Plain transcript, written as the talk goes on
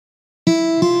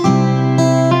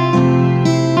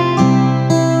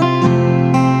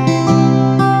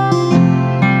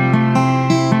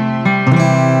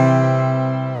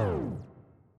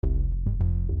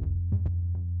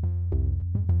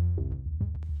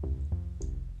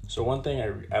So one thing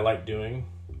I like doing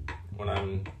when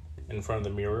I'm in front of the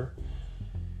mirror,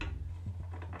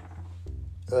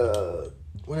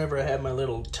 whenever I have my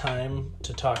little time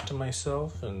to talk to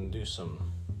myself and do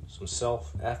some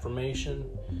self-affirmation,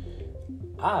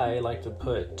 I like to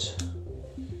put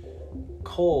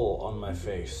coal on my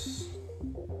face.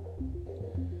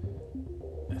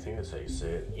 I think that's how you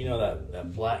say it. You know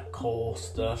that black coal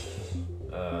stuff?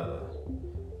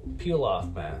 Peel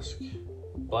off mask.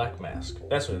 Black mask.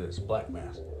 That's what it is. Black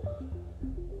mask.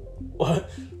 What?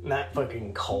 Not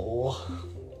fucking coal.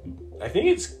 I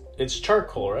think it's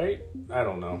charcoal, right? I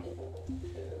don't know.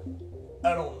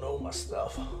 I don't know my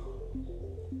stuff.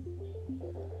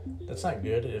 That's not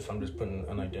good if I'm just putting an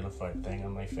unidentified thing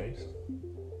on my face.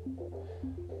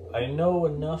 I know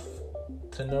enough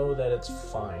to know that it's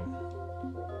fine.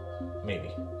 Maybe.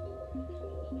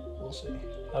 We'll see.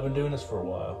 I've been doing this for a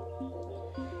while.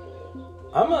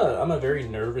 I'm a very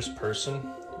nervous person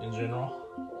in general.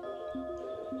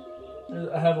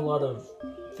 I have a lot of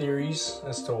theories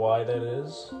as to why that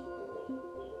is.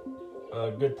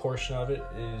 A good portion of it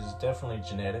is definitely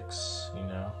genetics, you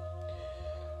know.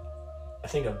 I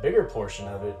think a bigger portion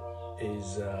of it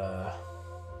is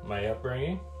my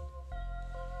upbringing.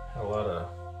 Had a lot of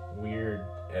weird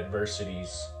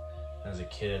adversities as a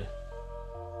kid.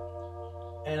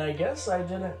 And I guess I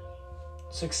didn't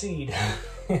succeed.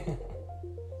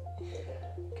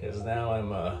 Because now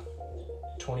I'm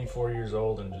 24 years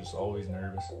old and just always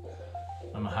nervous.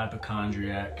 I'm a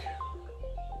hypochondriac.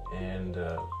 And,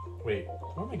 wait,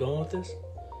 where am I going with this?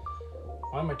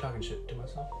 Why am I talking shit to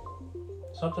myself?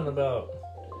 Something about,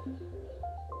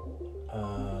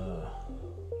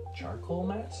 charcoal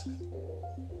mask?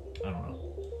 I don't know.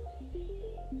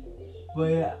 But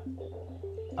yeah,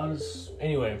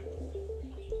 anyway.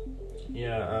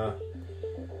 Yeah,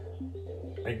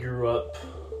 I grew up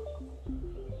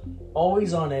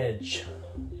always on edge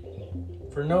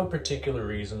for no particular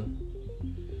reason.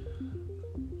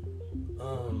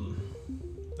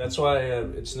 That's why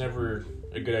it's never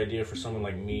a good idea for someone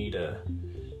like me to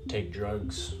take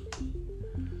drugs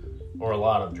or a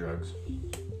lot of drugs,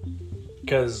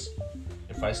 because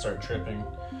if I start tripping,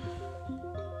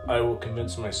 I will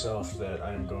convince myself that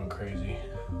I am going crazy.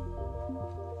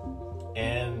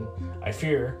 And I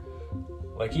fear,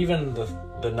 like, even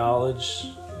the knowledge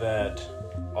that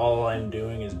all I'm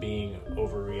doing is being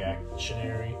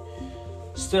overreactionary,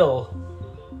 still,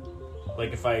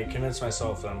 like, if I convince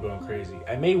myself that I'm going crazy,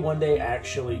 I may one day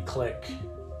actually click.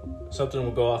 Something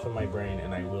will go off in my brain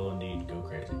and I will indeed go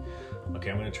crazy. Okay,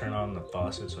 I'm going to turn on the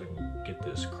faucet so I can get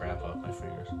this crap off my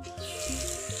fingers.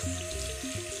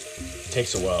 It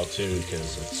takes a while too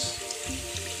because it's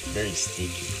very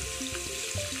sticky.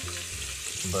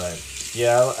 But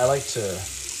yeah, I like to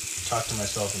talk to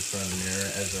myself in front of the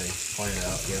mirror, as I pointed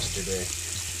out yesterday,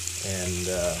 and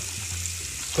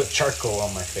put charcoal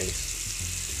on my face.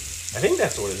 I think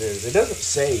that's what it is. It doesn't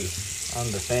say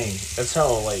on the thing. That's how,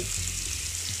 like,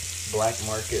 black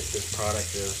market this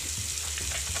product is.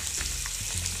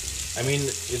 I mean,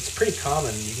 it's pretty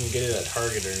common. You can get it at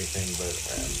Target or anything, but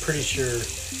I'm pretty sure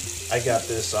I got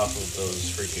this off of those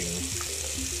freaking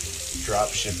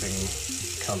drop shipping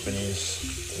companies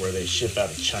where they ship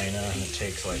out of China and it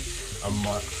takes like a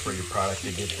month for your product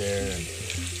to get there. And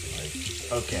like,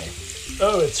 okay,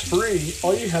 oh, it's free.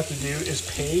 All you have to do is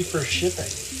pay for shipping.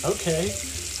 Okay,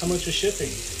 how much is shipping?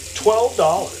 $12.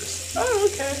 Oh,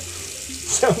 okay.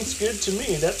 Sounds good to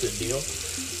me. That's a deal.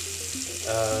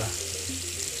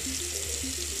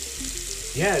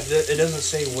 Yeah, it doesn't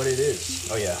say what it is.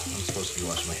 Oh yeah, I'm supposed to be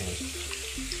washing my hands.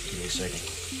 Give me a second.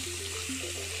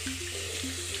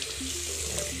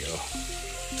 There we go.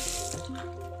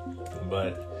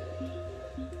 But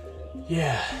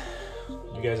yeah,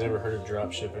 you guys ever heard of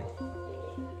drop shipping?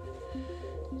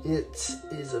 It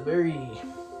is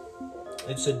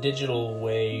it's a digital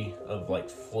way of like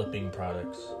flipping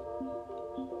products.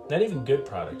 Not even good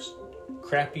products.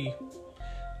 Crappy,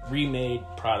 remade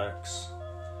products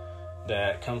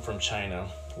that come from China,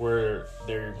 where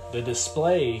the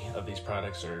display of these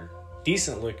products are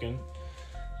decent looking,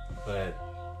 but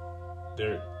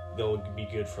they'll be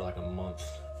good for like a month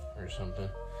or something.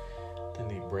 Then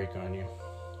they break on you.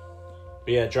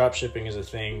 But yeah, drop shipping is a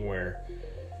thing where,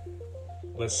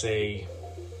 let's say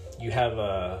you have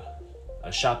a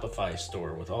Shopify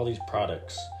store with all these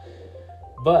products,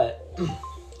 but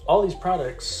all these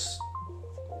products,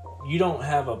 you don't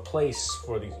have a place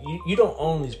for these. You don't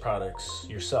own these products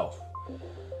yourself.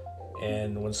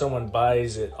 And when someone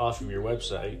buys it off of your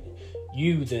website,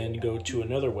 you then go to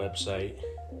another website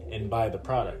and buy the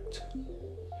product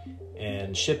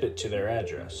and ship it to their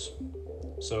address.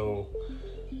 So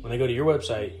when they go to your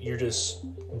website, you're just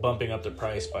bumping up the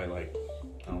price by like,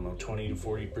 I don't know, 20 to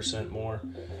 40% more.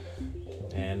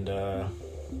 And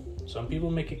some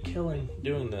people make a killing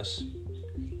doing this.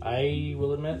 I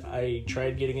will admit, I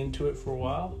tried getting into it for a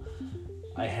while.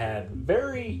 I had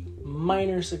very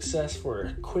minor success for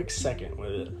a quick second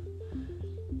with it.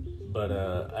 But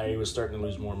I was starting to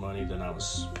lose more money than I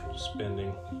was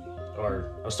spending.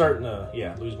 Or I was starting to,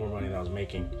 lose more money than I was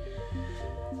making.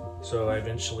 So I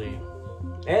eventually...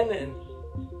 And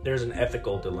there's an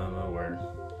ethical dilemma where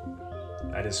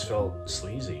I just felt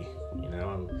sleazy. You know,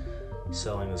 I'm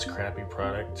selling this crappy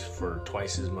product for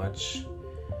twice as much.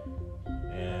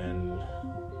 And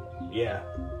yeah.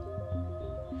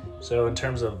 So in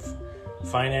terms of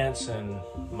finance and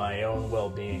my own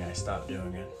well-being, I stopped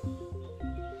doing it.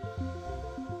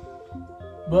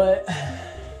 But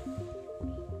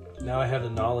now I have the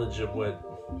knowledge of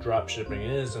what drop shipping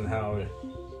is and how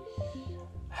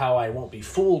I won't be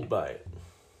fooled by it.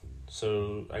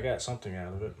 So I got something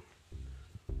out of it.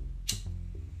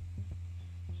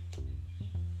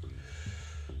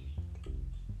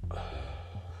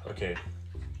 Okay.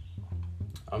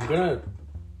 I'm gonna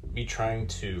be trying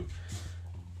to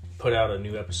put out a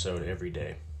new episode every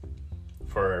day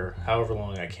for however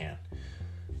long I can.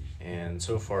 And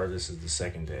so far, this is the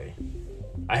second day.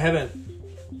 I haven't,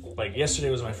 yesterday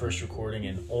was my first recording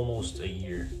in almost a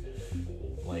year.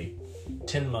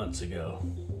 10 months ago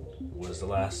was the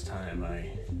last time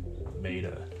I made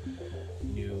a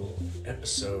new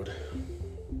episode.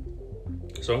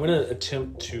 So I'm going to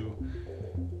attempt to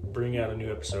bring out a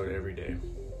new episode every day.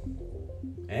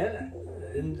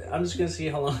 And I'm just going to see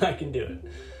how long I can do it.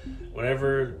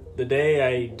 Whenever the day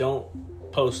I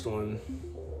don't post one,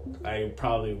 I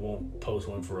probably won't post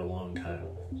one for a long time.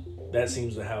 That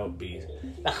seems to how it be.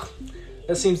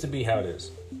 That seems to be how it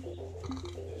is.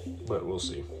 But we'll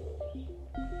see.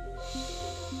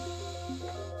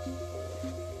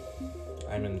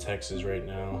 I'm in Texas right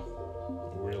now.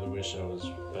 I really wish I was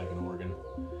back in Oregon.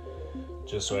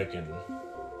 Just so I can...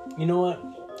 You know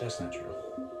what? That's not true.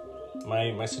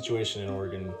 My situation in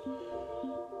Oregon,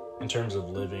 in terms of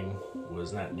living,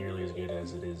 was not nearly as good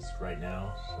as it is right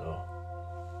now. So...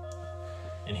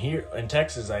 And here in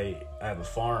Texas, I have a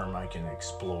farm I can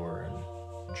explore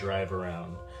and drive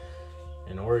around.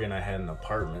 In Oregon, I had an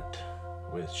apartment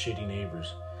with shitty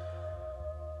neighbors.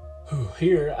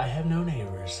 Here, I have no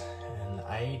neighbors, and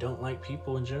I don't like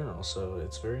people in general, so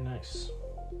it's very nice.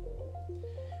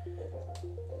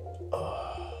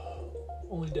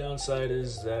 Only downside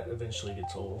is that eventually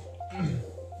gets old.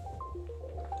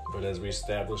 But as we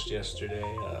established yesterday,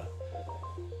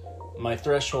 my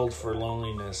threshold for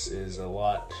loneliness is a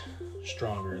lot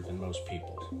stronger than most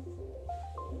people's.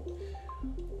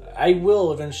 I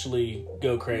will eventually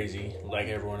go crazy like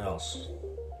everyone else,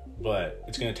 but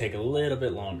it's going to take a little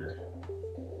bit longer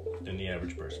than the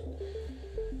average person.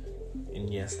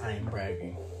 And yes, I am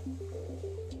bragging.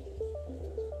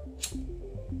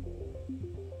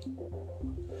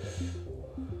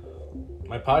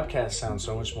 My podcast sounds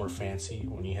so much more fancy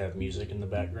when you have music in the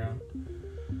background.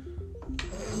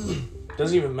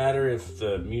 Doesn't even matter if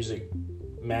the music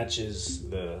matches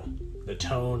the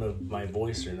tone of my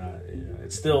voice or not. You know,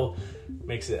 it still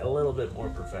makes it a little bit more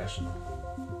professional.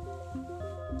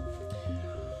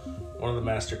 One of the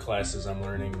master classes I'm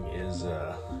learning is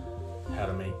how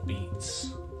to make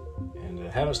beats. And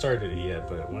I haven't started it yet,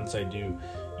 but once I do,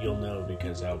 you'll know,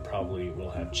 because I probably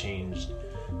will have changed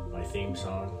my theme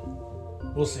song.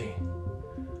 We'll see.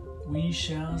 We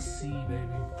shall see,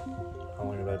 baby. How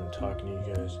long have I been talking to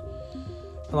you guys?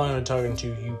 How long have I been talking to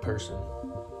you, person?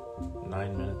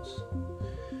 9 minutes.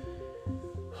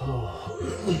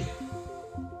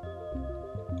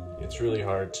 It's really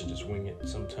hard to just wing it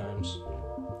sometimes.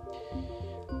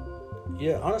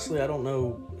 Yeah, honestly, I don't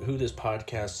know who this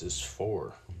podcast is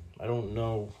for. I don't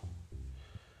know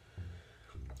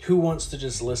who wants to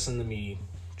just listen to me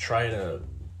try to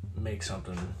make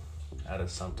something out of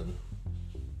something.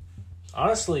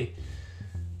 Honestly,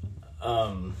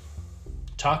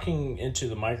 talking into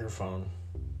the microphone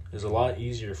is a lot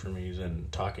easier for me than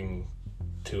talking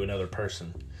to another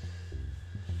person.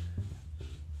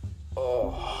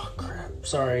 Oh, crap.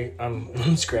 Sorry,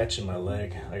 I'm scratching my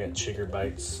leg. I got chigger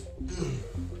bites.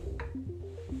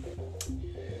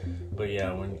 But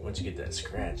yeah, once you get that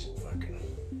scratch,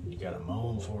 you gotta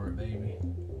moan for it, baby.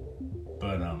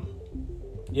 But,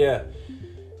 yeah,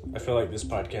 I feel like this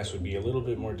podcast would be a little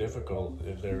bit more difficult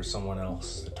if there was someone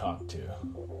else to talk to.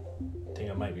 I think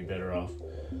I might be better off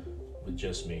with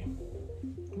just me.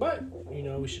 But,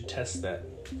 we should test that.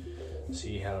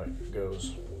 See how it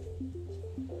goes.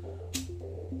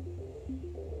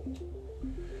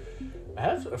 I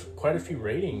have quite a few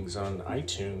ratings on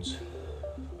iTunes.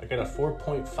 I got a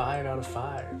 4.5 out of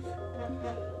 5.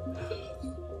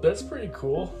 That's pretty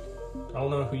cool. I don't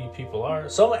know who you people are.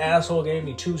 Some asshole gave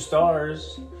me 2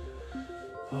 stars.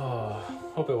 Oh,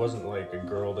 hope it wasn't like a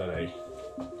girl that I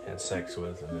had sex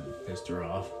with and then pissed her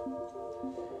off.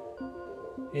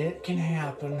 It can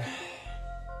happen.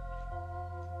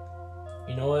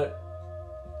 You know what?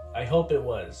 I hope it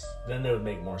was. Then it would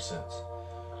make more sense.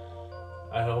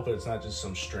 I hope it's not just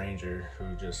some stranger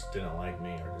who just didn't like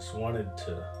me or just wanted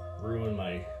to ruin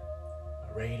my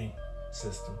rating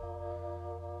system.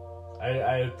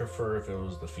 I would prefer if it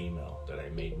was the female that I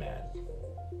made mad.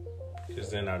 Because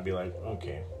then I'd be like,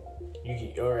 okay,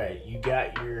 alright, you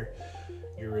got your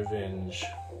revenge.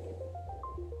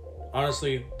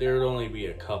 Honestly, there would only be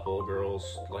a couple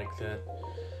girls like that.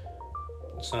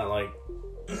 It's not like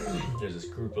there's this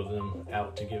group of them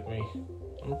out to get me.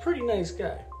 I'm a pretty nice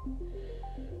guy.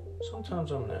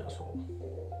 Sometimes I'm an asshole.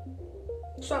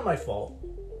 It's not my fault.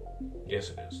 Yes,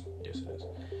 it is. Yes, it is.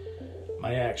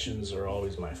 My actions are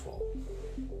always my fault.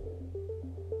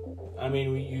 I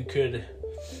mean, you could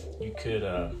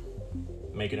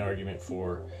make an argument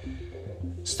for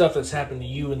stuff that's happened to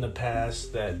you in the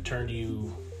past that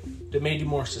made you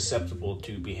more susceptible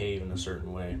to behave in a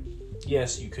certain way.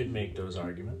 Yes, you could make those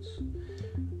arguments.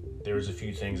 There was a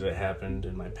few things that happened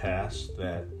in my past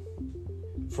that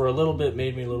for a little bit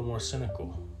made me a little more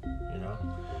cynical, you know?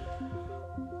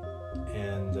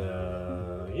 And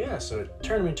so it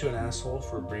turned me into an asshole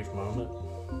for a brief moment.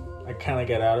 I kind of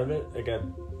got out of it. I got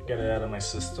it out of my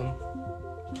system.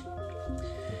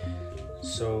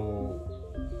 So,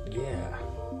 yeah.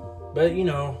 But, you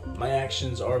know, my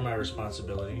actions are my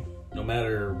responsibility, no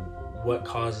matter what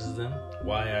causes them,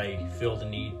 why I feel the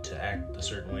need to act a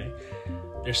certain way.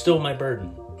 They're still my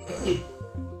burden.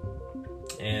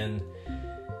 And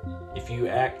if you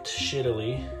act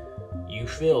shittily, you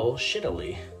feel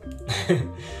shittily.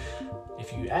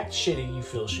 If you act shitty, you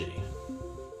feel shitty.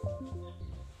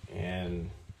 And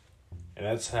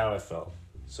that's how I felt.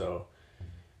 So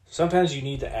sometimes you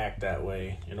need to act that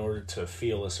way in order to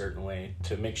feel a certain way,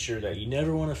 to make sure that you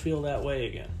never want to feel that way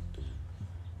again.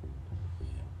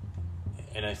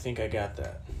 And I think I got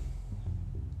that.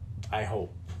 I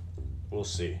hope. We'll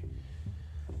see.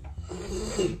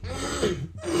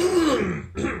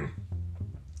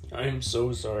 I am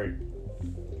so sorry.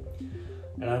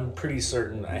 And I'm pretty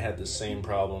certain I had the same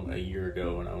problem a year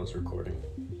ago when I was recording.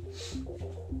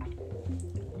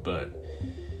 But,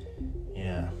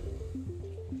 yeah.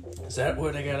 Is that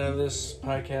what I got out of this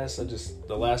podcast?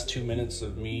 The last 2 minutes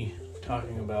of me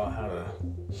talking about how to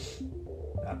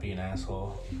not be an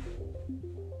asshole.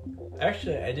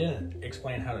 Actually, I didn't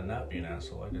explain how to not be an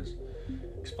asshole. I just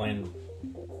explained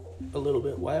a little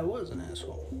bit why I was an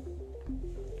asshole.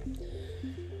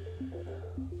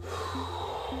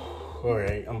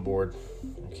 Alright, I'm bored.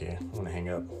 Okay, I'm gonna hang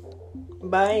up.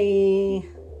 Bye!